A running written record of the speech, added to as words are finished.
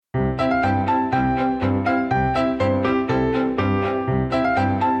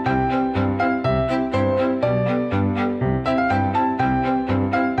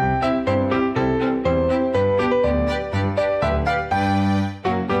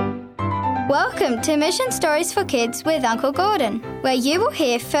Welcome to Mission Stories for Kids with Uncle Gordon, where you will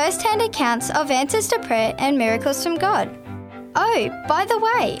hear first-hand accounts of answers to prayer and miracles from God. Oh, by the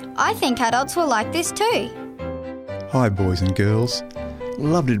way, I think adults will like this too. Hi boys and girls,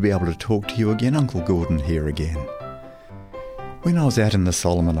 lovely to be able to talk to you again. Uncle Gordon here again. When I was out in the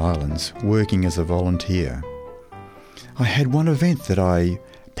Solomon Islands working as a volunteer, I had one event that I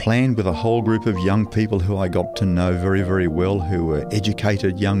planned with a whole group of young people who I got to know very, very well, who were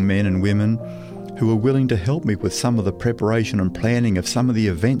educated young men and women who were willing to help me with some of the preparation and planning of some of the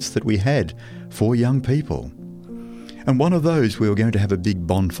events that we had for young people. And one of those, we were going to have a big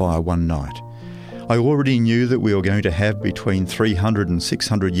bonfire one night. I already knew that we were going to have between 300 and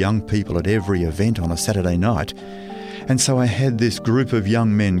 600 young people at every event on a Saturday night. And so I had this group of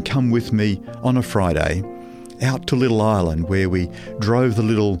young men come with me on a Friday out to Little Island, where we drove the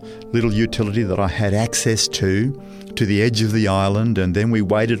little utility that I had access to the edge of the island, and then we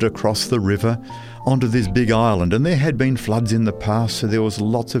waded across the river onto this big island. And there had been floods in the past, so there was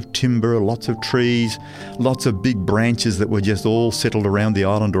lots of timber, lots of trees, lots of big branches that were just all settled around the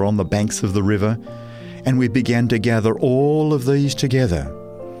island or on the banks of the river. And we began to gather all of these together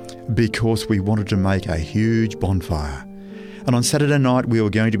because we wanted to make a huge bonfire. And on Saturday night, we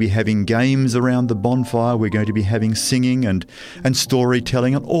were going to be having games around the bonfire. We're going to be having singing and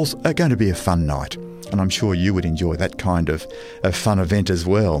storytelling, and also going to be a fun night. And I'm sure you would enjoy that kind of a fun event as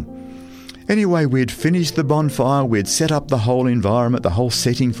well. Anyway, we'd finished the bonfire. We'd set up the whole environment, the whole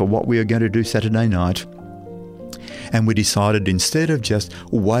setting for what we were going to do Saturday night. And we decided, instead of just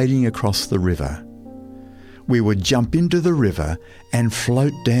wading across the river, we would jump into the river and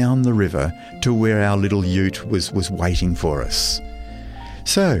float down the river to where our little ute was waiting for us.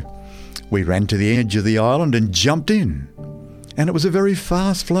 So we ran to the edge of the island and jumped in. And it was a very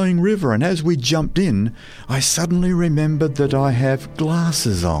fast-flowing river, and as we jumped in, I suddenly remembered that I have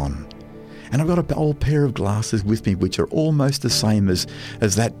glasses on. And I've got an old pair of glasses with me which are almost the same as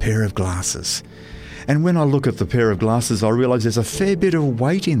that pair of glasses. And when I look at the pair of glasses, I realise there's a fair bit of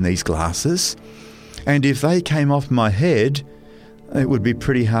weight in these glasses. And if they came off my head, it would be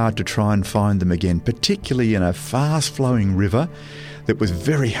pretty hard to try and find them again, particularly in a fast-flowing river that was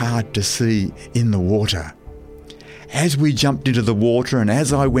very hard to see in the water. As we jumped into the water and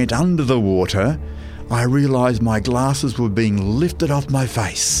as I went under the water, I realised my glasses were being lifted off my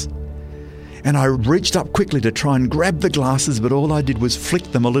face. And I reached up quickly to try and grab the glasses, but all I did was flick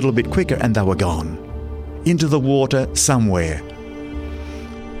them a little bit quicker and they were gone. Into the water somewhere.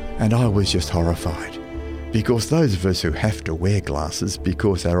 And I was just horrified, because those of us who have to wear glasses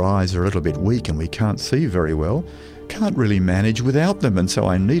because our eyes are a little bit weak and we can't see very well, can't really manage without them, and so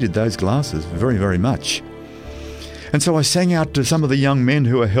I needed those glasses very, very much. And so I sang out to some of the young men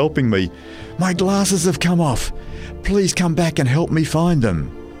who were helping me, "My glasses have come off. Please come back and help me find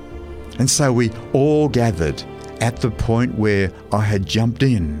them." And so we all gathered at the point where I had jumped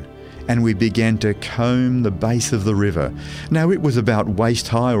in, and we began to comb the base of the river. Now, it was about waist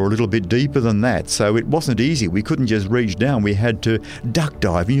high or a little bit deeper than that, so it wasn't easy. We couldn't just reach down. We had to duck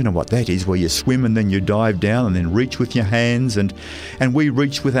dive. You know what that is, where you swim and then you dive down and then reach with your hands. And we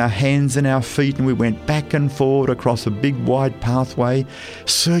reached with our hands and our feet, and we went back and forward across a big wide pathway,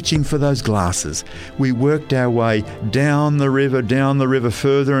 searching for those glasses. We worked our way down the river,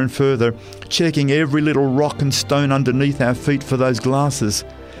 further and further, checking every little rock and stone underneath our feet for those glasses.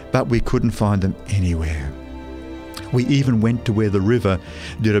 But we couldn't find them anywhere. We even went to where the river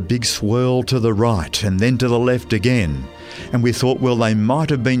did a big swirl to the right and then to the left again. And we thought, well, they might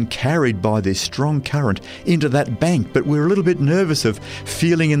have been carried by this strong current into that bank, but we were a little bit nervous of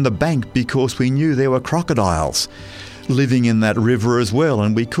feeling in the bank because we knew there were crocodiles living in that river as well,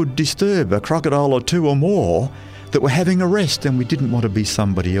 and we could disturb a crocodile or two or more that were having a rest, and we didn't want to be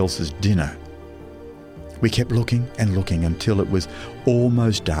somebody else's dinner. We kept looking and looking until it was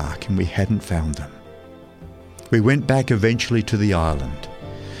almost dark and we hadn't found them. We went back eventually to the island,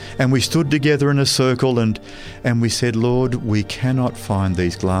 and we stood together in a circle and we said, "Lord, we cannot find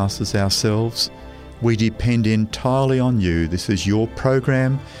these glasses ourselves. We depend entirely on you. This is your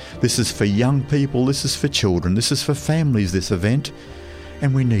program. This is for young people. This is for children. This is for families, this event.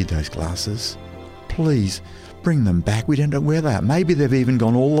 And we need those glasses. Please, bring them back. We don't know where they are. Maybe they've even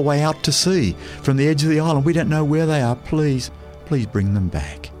gone all the way out to sea from the edge of the island. We don't know where they are. Please bring them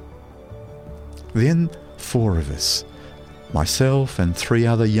back." Then 4 of us, myself and 3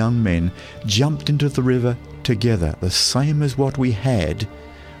 other young men, jumped into the river together, the same as what we had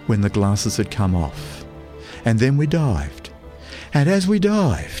when the glasses had come off. And then we dived. And as we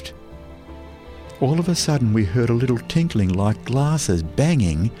dived, all of a sudden we heard a little tinkling like glasses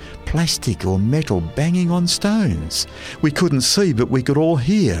banging, plastic or metal banging on stones. We couldn't see, but we could all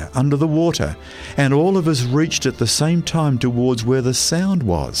hear under the water, and all of us reached at the same time towards where the sound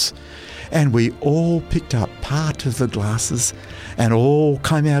was. And we all picked up part of the glasses and all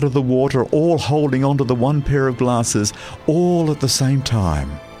came out of the water, all holding onto the one pair of glasses, all at the same time.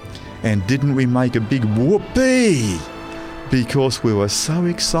 And didn't we make a big whoopee? Because we were so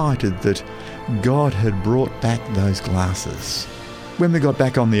excited that God had brought back those glasses. When we got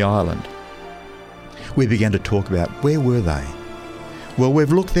back on the island, we began to talk about where were they? Well,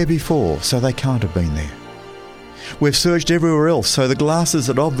 we've looked there before, so they can't have been there. We've searched everywhere else, so the glasses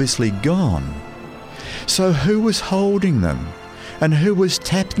had obviously gone. So who was holding them? And who was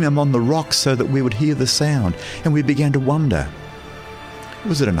tapping them on the rocks so that we would hear the sound? And we began to wonder,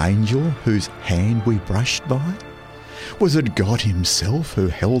 was it an angel whose hand we brushed by? Was it God himself who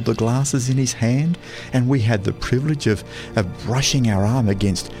held the glasses in his hand and we had the privilege of brushing our arm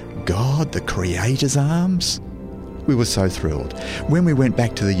against God, the Creator's arms? We were so thrilled. When we went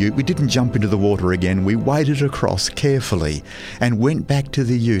back to the ute, we didn't jump into the water again. We waded across carefully and went back to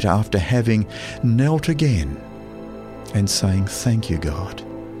the ute after having knelt again and saying, "Thank you, God.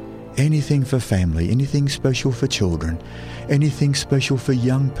 Anything for family, anything special for children, anything special for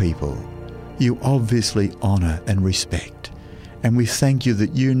young people, you obviously honour and respect. And we thank you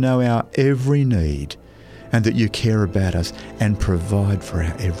that you know our every need and that you care about us and provide for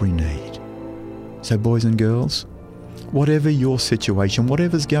our every need." So boys and girls, whatever your situation,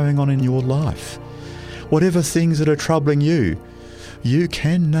 whatever's going on in your life, whatever things that are troubling you, you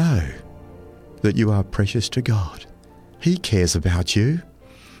can know that you are precious to God. He cares about you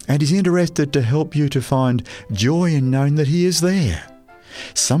and is interested to help you to find joy in knowing that he is there.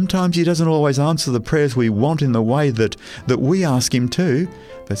 Sometimes he doesn't always answer the prayers we want in the way that we ask him to,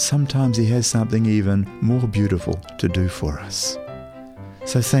 but sometimes he has something even more beautiful to do for us.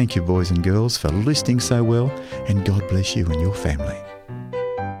 So thank you, boys and girls, for listening so well, and God bless you and your family.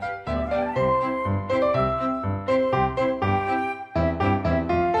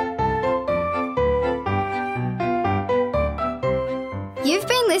 You've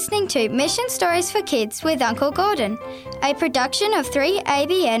been listening to Mission Stories for Kids with Uncle Gordon, a production of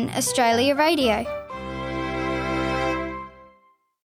 3ABN Australia Radio.